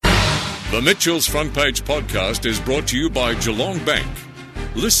The Mitchell's Front Page podcast is brought to you by Geelong Bank.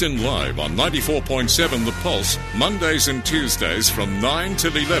 Listen live on 94.7 The Pulse, Mondays and Tuesdays from 9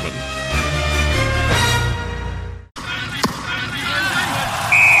 till 11.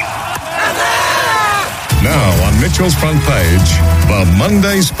 Now on Mitchell's Front Page, the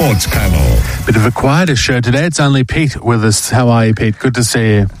Monday Sports Panel. Bit of a quieter show today. It's only Pete with us. How are you, Pete? Good to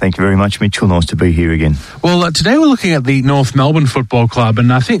see you. Thank you very much, Mitchell. Nice to be here again. Well, today we're looking at the North Melbourne Football Club,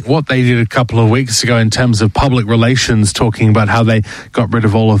 and I think what they did a couple of weeks ago in terms of public relations, talking about how they got rid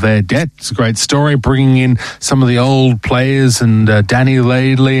of all of their debt. It's a great story, bringing in some of the old players and Danny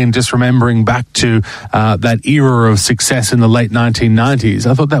Laidley, and just remembering back to that era of success in the late 1990s.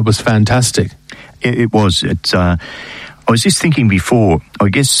 I thought that was fantastic. It was. I was just thinking before, I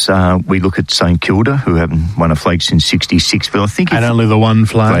guess we look at St Kilda, who haven't won a flag since 66, but I think... And only the one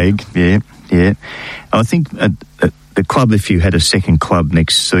flag. Yeah. I think the club, if you had a second club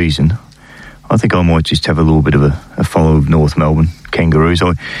next season, I think I might just have a little bit of a follow of North Melbourne Kangaroos.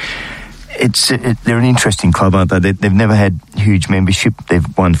 They're an interesting club, aren't they? They've never had huge membership.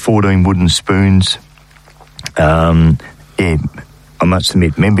 They've won 14 wooden spoons. I must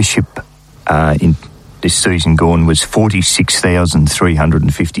admit, membership... in this season gone was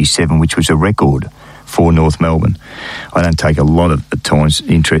 46,357, which was a record for North Melbourne. I don't take a lot of times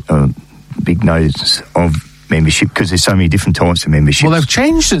big notice of membership because there's so many different types of membership. Well, they've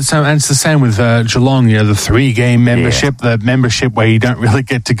changed it, and it's the same with Geelong, the 3-game membership, the membership where you don't really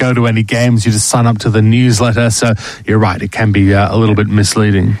get to go to any games, you just sign up to the newsletter, so you're right, it can be a little bit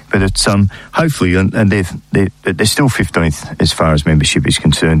misleading. But it's hopefully, and they're still 15th as far as membership is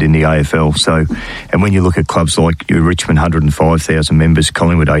concerned in the AFL, so, and when you look at clubs like Richmond, 105,000 members,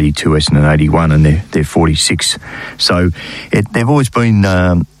 Collingwood 82, Essendon 81, and they're 46, so they've always been...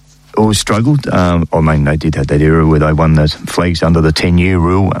 always struggled. They did have that era where they won the flags under the 10-year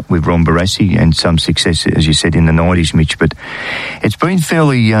rule with Ron Barassi and some success, as you said, in the 90s, Mitch. But it's been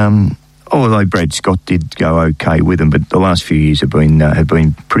fairly... although Brad Scott did go okay with them, but the last few years have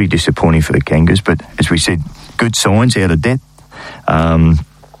been pretty disappointing for the Kangas. But as we said, good signs out of debt. I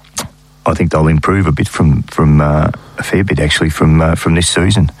think they'll improve a bit from a fair bit, actually, from this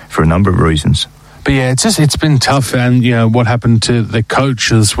season for a number of reasons. But yeah, it's been tough, and what happened to the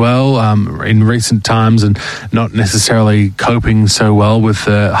coach as well in recent times, and not necessarily coping so well with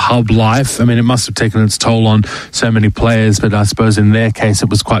hub life. I mean, it must have taken its toll on so many players, but I suppose in their case it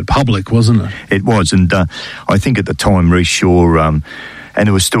was quite public, wasn't it? It was, and I think at the time, Rhys Shaw, and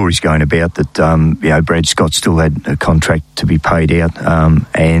there were stories going about that Brad Scott still had a contract to be paid out,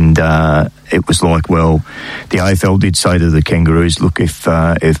 and it was like, well, the AFL did say to the Kangaroos, look, if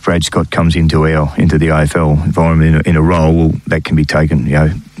Brad Scott comes into the AFL environment in a role, well, that can be taken.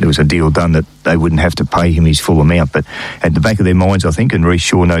 There was a deal done that they wouldn't have to pay him his full amount. But at the back of their minds, I think, and Rhys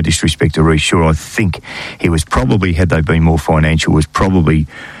Shaw, no disrespect to Rhys Shaw, I think he was probably, had they been more financial, was probably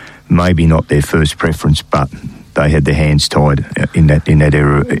maybe not their first preference, but they had their hands tied in that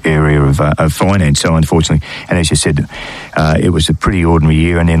area of finance. So unfortunately, and as you said, it was a pretty ordinary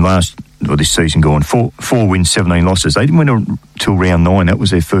year. And then this season gone, 4 wins, 17 losses. They didn't win until round 9. That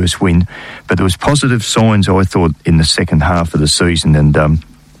was their first win. But there was positive signs, I thought, in the second half of the season. And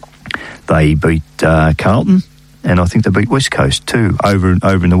they beat Carlton, and I think they beat West Coast too, over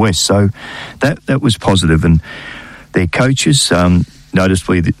in the West. So that was positive. And their coaches,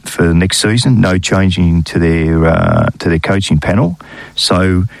 noticeably for next season, no changing to their coaching panel.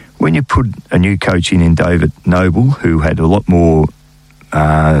 So when you put a new coach in David Noble, who had a lot more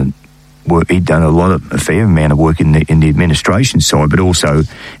work, he'd done a fair amount of work in the administration side, but also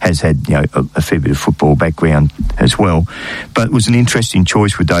has had a fair bit of football background as well. But it was an interesting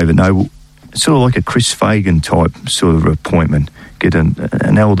choice with David Noble, sort of like a Chris Fagan type sort of appointment. Get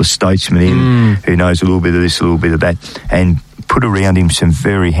an elder statesman in who knows a little bit of this, a little bit of that, and put around him some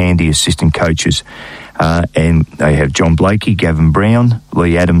very handy assistant coaches. And they have John Blakey, Gavin Brown,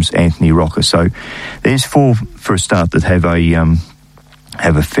 Lee Adams, Anthony Rocker. So there's 4 for a start that have a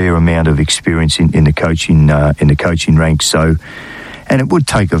fair amount of experience in the coaching ranks. So, and it would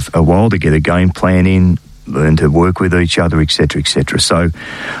take a while to get a game plan in, learn to work with each other, etc., etc. So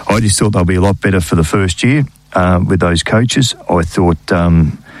I just thought they'll be a lot better for the first year with those coaches. I thought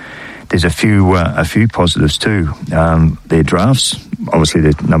there's a few positives too. Their drafts, obviously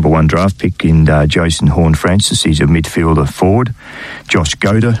their number 1 draft pick in Jason Horne-Francis. He's a midfielder forward. Josh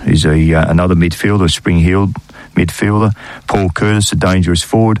Goda is another midfielder, spring-heeled midfielder. Paul Curtis, a dangerous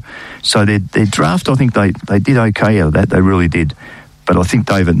forward. So their draft, I think they did okay out of that. They really did. But I think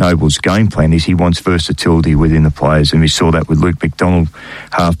David Noble's game plan is he wants versatility within the players, and we saw that with Luke McDonald,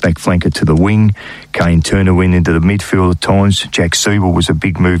 half-back flanker to the wing. Kane Turner went into the midfield at times. Jack Siebel was a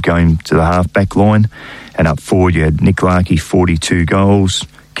big move going to the half-back line. And up forward you had Nick Larkey, 42 goals,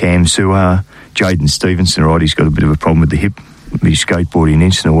 Cam Suha, Jaden Stevenson, right, he's got a bit of a problem with the hip, his skateboarding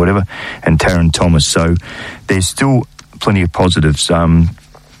incident or whatever, and Taron Thomas. So there's still plenty of positives.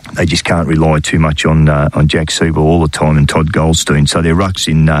 They just can't rely too much on Jack Siebel all the time and Todd Goldstein. So their rucks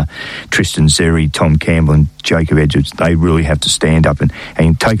in Tristan Zeri, Tom Campbell and Jacob Edwards, they really have to stand up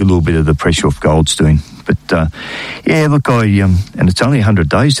and take a little bit of the pressure off Goldstein. But, yeah, look, and it's only 100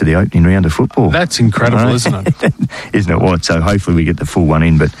 days to the opening round of football. That's incredible, isn't it? Isn't it what? So hopefully we get the full one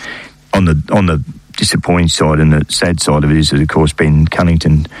in. But on the disappointing side and the sad side of it is, of course, Ben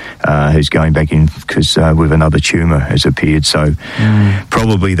Cunnington, who's going back in because with another tumour has appeared. So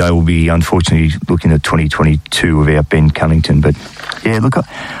probably they will be, unfortunately, looking at 2022 without Ben Cunnington. But, yeah, look,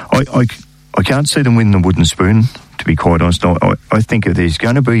 I can't see them win the wooden spoon, to be quite honest. I think if there's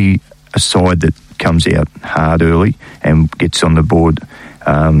going to be a side that comes out hard early and gets on the board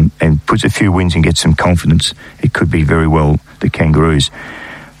and puts a few wins and gets some confidence, it could be very well the Kangaroos.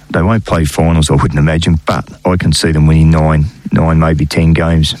 They won't play finals, I wouldn't imagine, but I can see them winning nine, maybe 10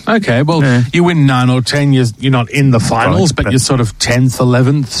 games. Okay, well, you win 9 or 10, you're not in the finals, right, but you're sort of 10th,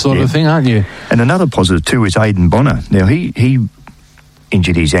 11th sort of thing, aren't you? And another positive too is Aidan Bonner. Now, he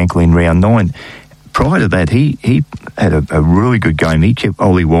injured his ankle in round 9. Prior to that, he had a really good game. He kept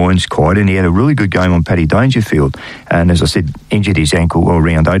Ollie Wines quiet, and he had a really good game on Paddy Dangerfield. And as I said, injured his ankle, well,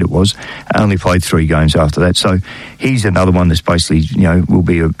 round 8 it was, only played 3 games after that. So he's another one that's basically, will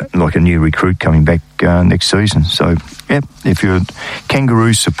be like a new recruit coming back next season. So, yeah, if you're a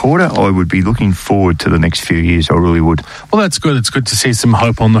Kangaroo supporter, I would be looking forward to the next few years. I really would. Well, that's good. It's good to see some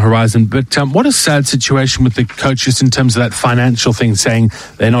hope on the horizon. But what a sad situation with the coaches in terms of that financial thing, saying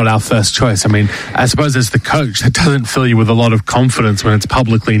they're not our first choice. I mean, I suppose as the coach, that doesn't fill you with a lot of confidence when it's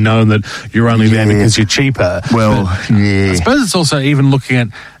publicly known that you're only there because you're cheaper. Well, I suppose it's also even looking at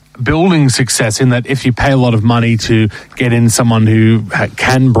building success, in that if you pay a lot of money to get in someone who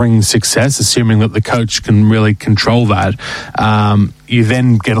can bring success, assuming that the coach can really control that, you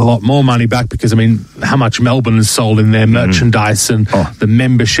then get a lot more money back, because, I mean, how much Melbourne has sold in their merchandise and the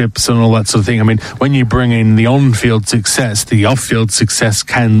memberships and all that sort of thing. I mean, when you bring in the on-field success, the off-field success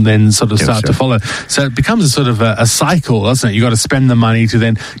can then sort of start to follow. So it becomes a sort of a cycle, doesn't it? You've got to spend the money to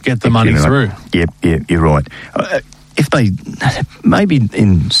then get the money through. Yep, you're right. If they, maybe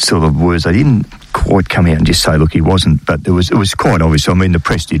in sort of words, they didn't quite come out and just say, look, he wasn't, but it was quite obvious. I mean, the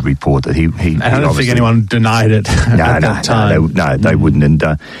press did report that he and I don't think anyone denied it at that time. They wouldn't,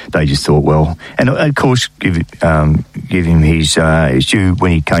 and they just thought, well, and of course, give him his due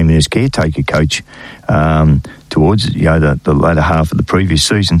when he came in as caretaker coach towards the latter half of the previous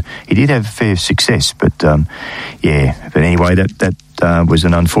season. He did have fair success, but but anyway, that was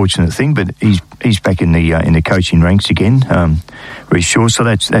an unfortunate thing. But he's back in the coaching ranks again, very sure. So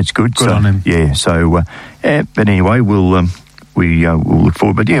that's good. Good on him. Yeah. So, but anyway, we'll look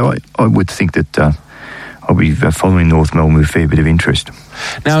forward. But yeah, I would think that I'll be following North Melbourne with a fair bit of interest.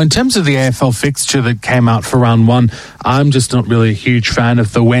 Now, in terms of the AFL fixture that came out for round 1, I'm just not really a huge fan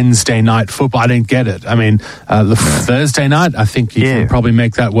of the Wednesday night football. I don't get it. I mean, Thursday night, I think you can probably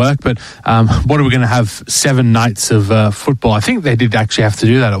make that work, but what are we going to have 7 nights of football? I think they did actually have to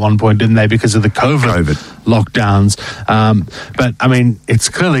do that at one point, didn't they, because of the COVID lockdowns. But, I mean, it's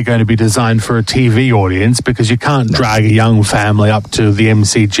clearly going to be designed for a TV audience, because you can't drag a young family up to the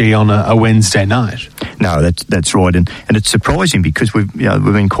MCG on a Wednesday night. No, that's right, and it's surprising, because we've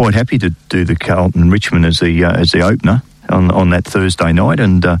been quite happy to do the Carlton Richmond as the opener on that Thursday night,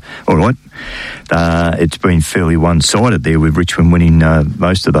 and all right, it's been fairly one-sided there, with Richmond winning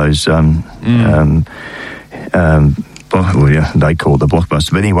most of those. They call it the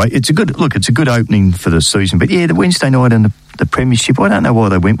blockbuster, but anyway, it's a good opening for the season. But yeah, the Wednesday night and the Premiership, I don't know why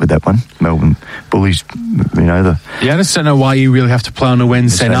they went with that one. Melbourne Bullies, I just don't know why you really have to play on a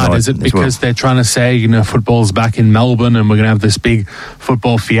Wednesday night. Is it because they're trying to say, football's back in Melbourne and we're going to have this big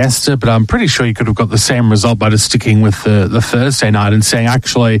football fiesta? But I'm pretty sure you could have got the same result by just sticking with the Thursday night and saying,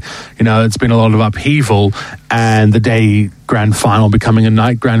 actually, it's been a lot of upheaval, and the day grand final becoming a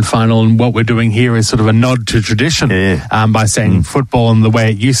night grand final, and what we're doing here is sort of a nod to tradition by saying football and the way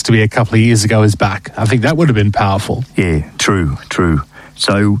it used to be a couple of years ago is back. I think that would have been powerful. Yeah, true.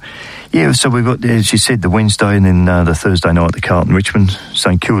 So, so we've got, as you said, the Wednesday, and then the Thursday night, the Carlton Richmond,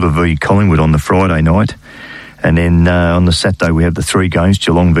 St Kilda v Collingwood on the Friday night. And then on the Saturday, we have the 3 games,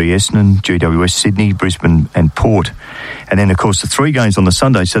 Geelong v Essendon, GWS Sydney, Brisbane and Port. And then, of course, the 3 games on the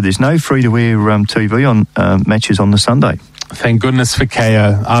Sunday. So there's no free-to-air TV on matches on the Sunday. Thank goodness for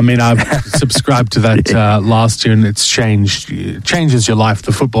KO. I mean, I've subscribed to that last year, and it changes your life,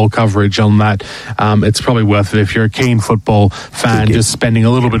 the football coverage on that. It's probably worth it if you're a keen football fan, just spending a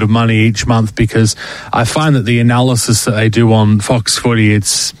little bit of money each month, because I find that the analysis that they do on Fox Footy,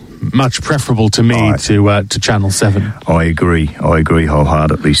 it's much preferable to me to Channel 7. I agree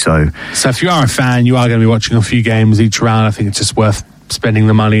wholeheartedly. So if you are a fan, you are going to be watching a few games each round. I think it's just worth spending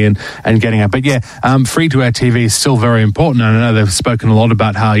the money and getting it. But free-to-air TV is still very important. And I know they've spoken a lot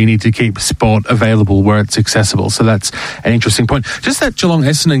about how you need to keep sport available where it's accessible. So that's an interesting point. Just that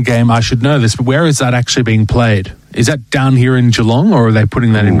Geelong-Essendon game, I should know this, but where is that actually being played? Is that down here in Geelong, or are they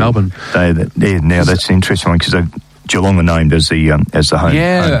putting that in Melbourne? Now that's an interesting one, because Geelong are named as the home team.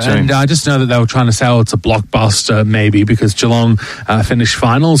 And I just know that they were trying to say, it's a blockbuster maybe, because Geelong finished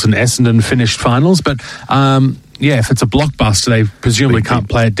finals and Essendon finished finals. But if it's a blockbuster, they presumably can't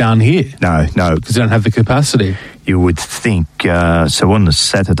play it down here. No. Because they don't have the capacity. You would think, so on the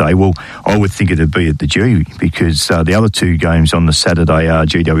Saturday, I would think it would be at the G, because the other two games on the Saturday are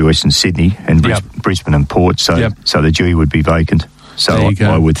GWS and Sydney, and Brisbane and Port, so the G would be vacant. So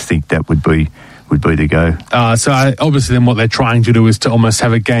I would think that would be the go. Obviously then what they're trying to do is to almost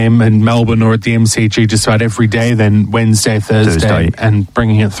have a game in Melbourne or at the MCG just about every day, then Wednesday, Thursday, and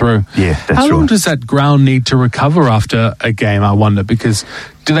bringing it through. Yeah, that's right. How long does that ground need to recover after a game, I wonder? Because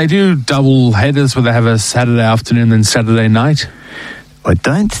do they do double headers where they have a Saturday afternoon and Saturday night? I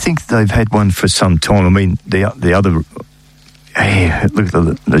don't think they've had one for some time. I mean, the other... look,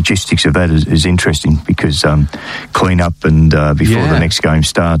 the logistics of that is interesting, because clean up and before the next game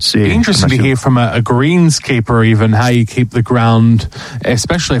starts. It'd be interesting to hear from a greenskeeper even how you keep the ground,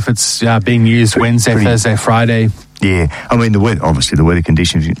 especially if it's being used Wednesday, Thursday, Friday. Yeah, I mean, the weather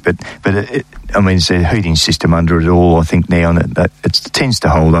conditions, but it's a heating system under it all, I think, now, and it tends to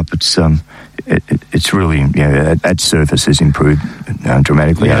hold up. It's really, that surface has improved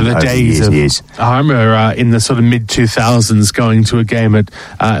dramatically over the years. I remember in the sort of mid-2000s going to a game at,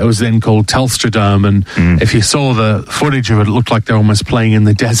 it was then called Telstra Dome, and if you saw the footage of it, it looked like they were almost playing in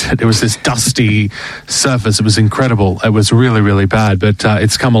the desert. It was this dusty surface. It was incredible. It was really, really bad, but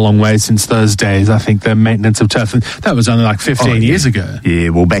it's come a long way since those days. I think the maintenance of turf, and that was only like 15 years ago. Yeah,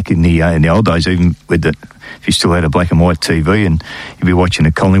 well, back in the old days, even with if you still had a black and white TV and you'd be watching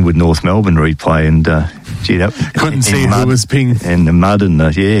a Collingwood North Melbourne replay, and couldn't see who was being, and the mud, and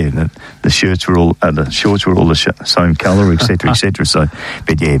the shirts were all the shorts were all the same colour, etc., etc. So,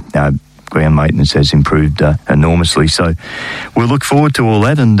 but ground maintenance has improved enormously. So we'll look forward to all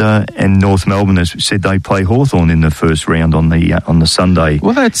that. And North Melbourne, as we said, they play Hawthorn in the first round on the Sunday.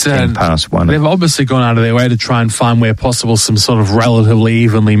 Well, that's past one. They've obviously gone out of their way to try and find, where possible, some sort of relatively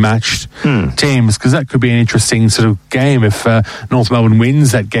evenly matched teams, because that could be an interesting sort of game if North Melbourne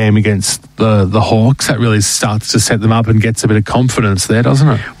wins that game against the Hawks. That really starts to set them up and gets a bit of confidence there, doesn't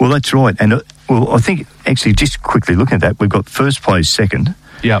it? Well, that's right. And I think actually, just quickly looking at that, we've got first place second.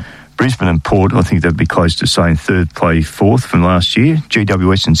 Yep. Brisbane and Port, I think they'd be close to saying third play fourth from last year.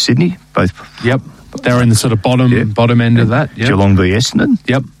 GWS and Sydney, both. Yep, they're in the sort of bottom end of that. Yep. Geelong v Essendon.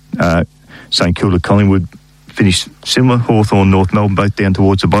 Yep. St Kilda, Collingwood finished similar. Hawthorn, North Melbourne, both down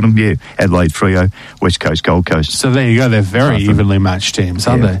towards the bottom. Yeah, Adelaide, Freo, West Coast, Gold Coast. So there you go. They're very evenly matched teams,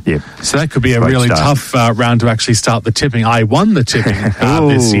 aren't they? Yeah. So that could be a really tough round to actually start the tipping. I won the tipping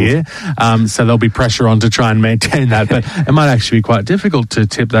this year, so there'll be pressure on to try and maintain that. But it might actually be quite difficult to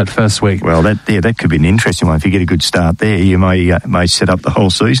tip that first week. Well, that could be an interesting one. If you get a good start there, you may set up the whole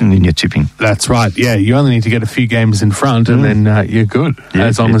season in your tipping. That's right. Yeah, you only need to get a few games in front, and then you're good.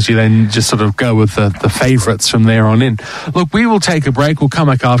 As long as you then just sort of go with the favourites from there on in. Look, we will take a break. We'll come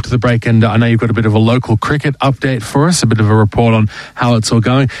back after the break, and I know you've got a bit of a local cricket update for us, a bit of a report on how it's all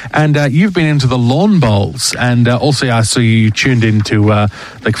going. And you've been into the lawn bowls, and also I saw you tuned into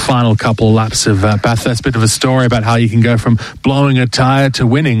the final couple of laps of Bathurst. A bit of a story about how you can go from blowing a tyre to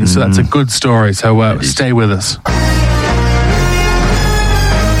winning, so that's a good story. So stay with us.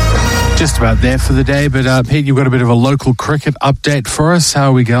 Just about there for the day, but Pete, you've got a bit of a local cricket update for us. How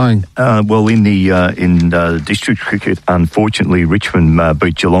are we going? Well, in the district cricket, unfortunately, Richmond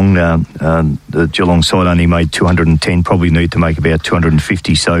beat Geelong. The Geelong side only made 210, probably need to make about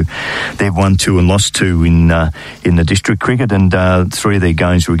 250. So they've won 2 and lost 2 in the district cricket, and 3 of their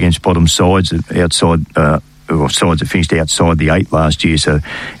games were against bottom sides outside. Sides that finished outside the 8 last year, so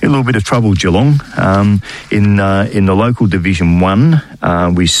a little bit of trouble, Geelong. In the local Division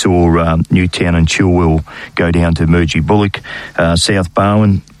 1, we saw Newtown and Chilwell go down to Murgy Bullock. South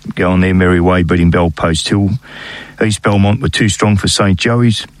Barwon go on there. Mary Way beating Bellpost Hill. East Belmont were too strong for St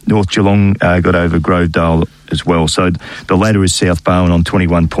Joey's. North Geelong got over Grovedale as well. So the ladder is South Barwon on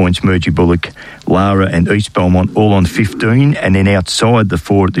 21 points, Murgy Bullock, Lara and East Belmont all on 15. And then outside the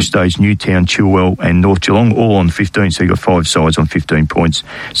four at this stage, Newtown, Chilwell and North Geelong all on 15. So you've got 5 sides on 15 points.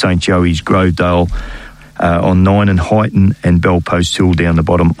 St Joey's, Grovedale on 9 and Highton and Bellpost Hill down the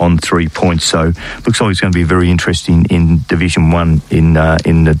bottom on 3 points. So looks like it's going to be very interesting in Division 1 in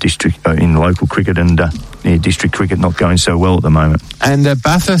the district, in local cricket, and district cricket not going so well at the moment. And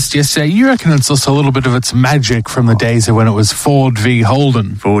Bathurst yesterday, you reckon it's also a little bit of its magic from the days of when it was Ford v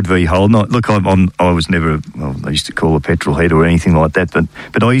Holden? Ford v Holden. Look, I was never, well, they used to call a petrol head or anything like that,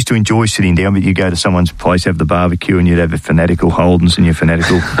 but I used to enjoy sitting down. But you go to someone's place, have the barbecue, and you'd have a fanatical Holdens and your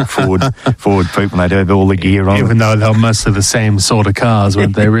fanatical Ford people, and they'd have all the gear on. Even though they were mostly the same sort of cars,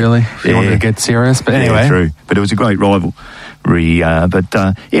 weren't they, really? If you wanted to get serious. But anyway. Yeah, true. But it was a great rivalry.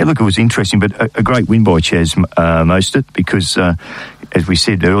 Look, it was interesting, but a great win by Chas Mostert because, as we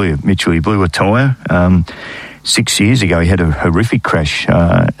said earlier, Mitchell, he blew a tyre. 6 years ago, he had a horrific crash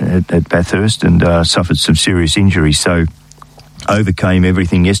at Bathurst and suffered some serious injuries. So overcame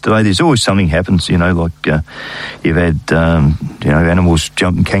everything yesterday. There's always something happens, like you've had, animals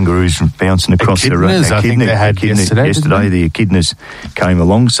jumping, kangaroos bouncing across the road. I think they had yesterday. The echidnas came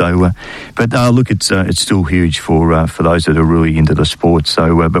along. So, look, it's still huge for those that are really into the sport.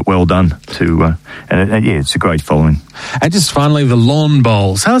 So, but well done to, it's a great following. And just finally, the lawn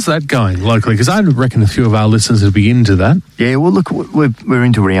bowls. How's that going locally? Because I reckon a few of our listeners would be into that. Yeah, well, look, we're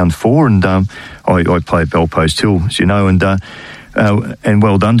into round 4, and I play at Bellpost Hill, as you know, and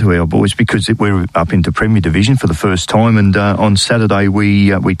well done to our boys because we're up into Premier Division for the first time. And on Saturday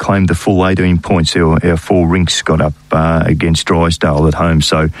we claimed the full 18 points. Our 4 rinks got up against Drysdale at home.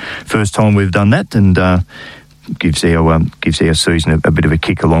 So first time we've done that, and gives our season a bit of a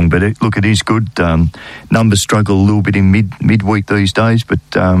kick along. But it is good. Numbers struggle a little bit in midweek these days, but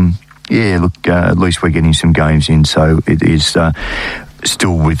at least we're getting some games in. So it is.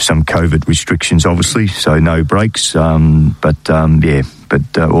 Still with some COVID restrictions, obviously, so no breaks. But all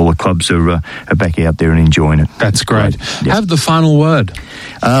the clubs are back out there and enjoying it. That's great. Yeah. Have the final word.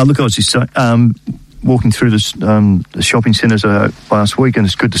 Look, I was just walking through the shopping centres last week, and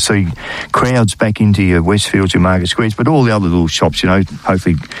it's good to see crowds back into your Westfields, your Market Squares, but all the other little shops,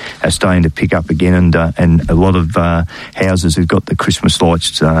 hopefully are starting to pick up again, and a lot of houses have got the Christmas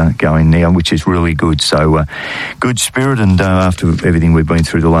lights going now, which is really good. So good spirit, and after everything we've been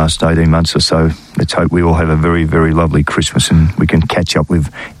through the last 18 months or so, let's hope we all have a very, very lovely Christmas and we can catch up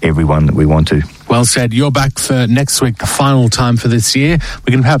with everyone that we want to. Well said. You're back for next week, the final time for this year.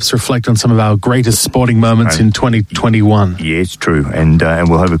 We can perhaps reflect on some of our greatest sporting moments in 2021. Yeah, it's true. And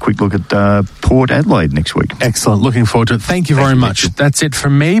we'll have a quick look at Port Adelaide next week. Excellent. Looking forward to it. Thank you very much. Mitchell. That's it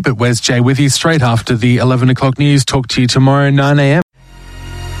from me, but Wes J with you straight after the 11 o'clock news. Talk to you tomorrow, 9 a.m.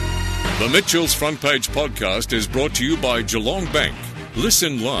 The Mitchell's Front Page podcast is brought to you by Geelong Bank.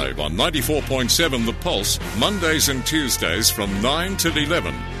 Listen live on 94.7 The Pulse, Mondays and Tuesdays from 9 till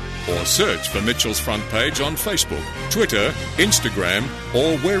 11. Or search for Mitchell's Front Page on Facebook, Twitter, Instagram,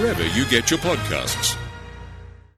 or wherever you get your podcasts.